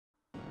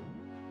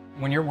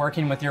When you're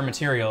working with your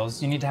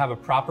materials, you need to have a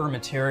proper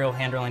material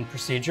handling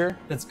procedure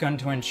that's going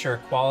to ensure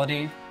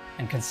quality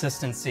and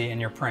consistency in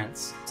your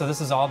prints. So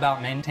this is all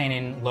about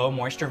maintaining low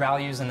moisture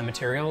values in the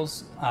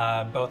materials,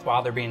 both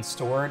while they're being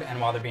stored and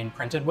while they're being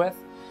printed with.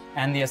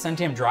 And the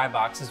Essentium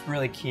DryBox is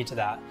really key to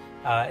that.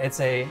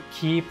 It's a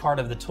key part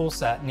of the tool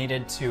set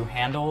needed to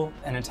handle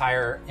an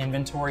entire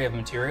inventory of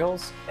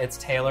materials. It's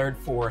tailored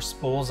for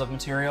spools of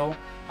material,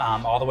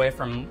 all the way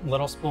from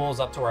little spools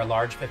up to our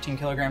large 15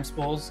 kilogram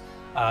spools,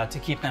 to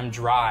keep them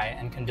dry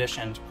and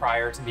conditioned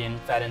prior to being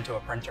fed into a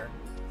printer.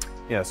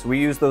 Yeah, so we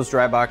use those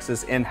dry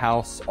boxes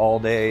in-house all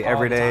day,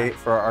 every day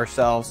for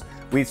ourselves.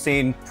 We've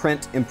seen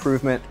print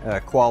improvement,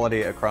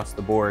 quality across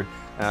the board.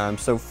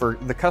 So for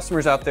the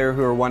customers out there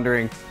who are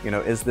wondering,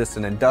 is this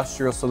an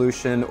industrial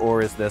solution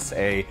or is this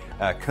a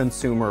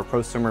consumer or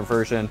prosumer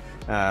version?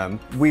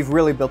 We've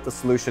really built the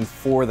solution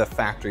for the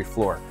factory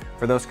floor,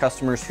 for those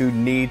customers who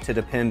need to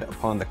depend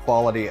upon the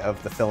quality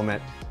of the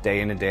filament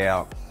day in and day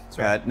out.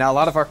 Now, a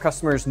lot of our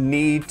customers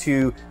need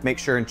to make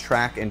sure and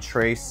track and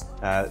trace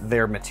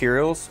their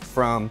materials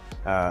from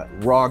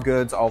raw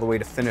goods all the way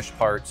to finished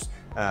parts.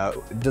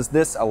 Does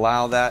this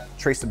allow that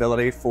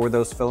traceability for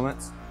those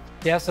filaments?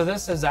 Yeah, so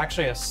this is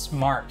actually a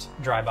smart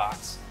dry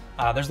box.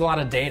 There's a lot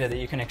of data that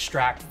you can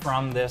extract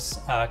from this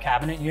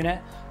cabinet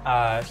unit.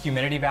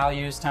 Humidity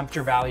values,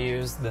 temperature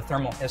values, the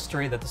thermal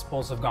history that the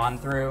spools have gone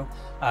through.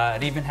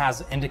 It even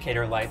has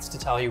indicator lights to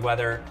tell you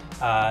whether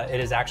it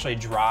is actually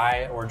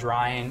dry or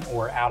drying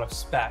or out of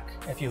spec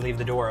if you leave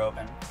the door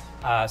open.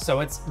 So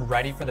it's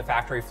ready for the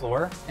factory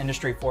floor,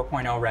 Industry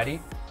 4.0 ready.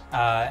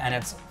 And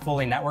it's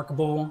fully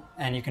networkable,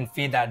 and you can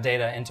feed that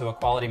data into a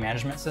quality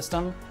management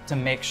system to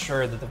make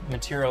sure that the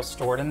material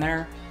stored in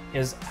there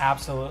is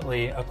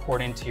absolutely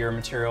according to your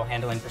material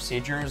handling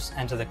procedures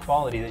and to the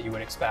quality that you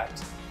would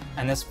expect.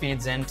 And this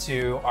feeds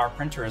into our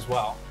printer as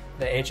well.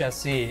 The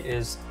HSC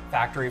is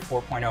factory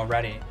 4.0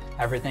 ready.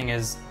 Everything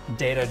is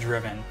data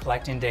driven,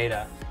 collecting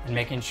data and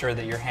making sure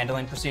that your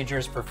handling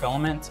procedures for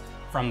filament,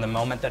 from the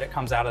moment that it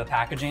comes out of the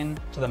packaging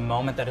to the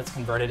moment that it's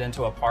converted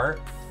into a part,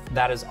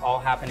 that is all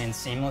happening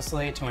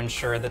seamlessly to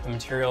ensure that the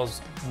materials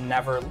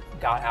never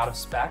got out of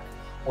spec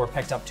or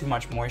picked up too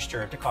much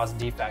moisture to cause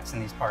defects in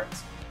these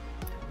parts.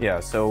 Yeah,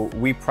 so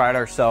we pride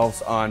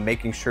ourselves on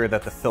making sure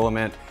that the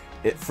filament,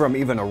 from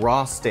even a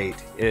raw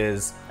state,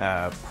 is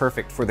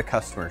perfect for the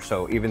customer.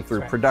 So even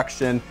through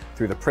production,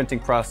 through the printing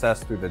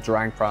process, through the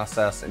drying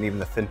process, and even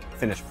the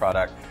finished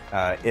product,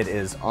 it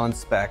is on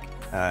spec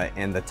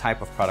and the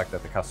type of product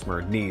that the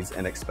customer needs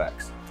and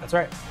expects. That's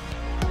right.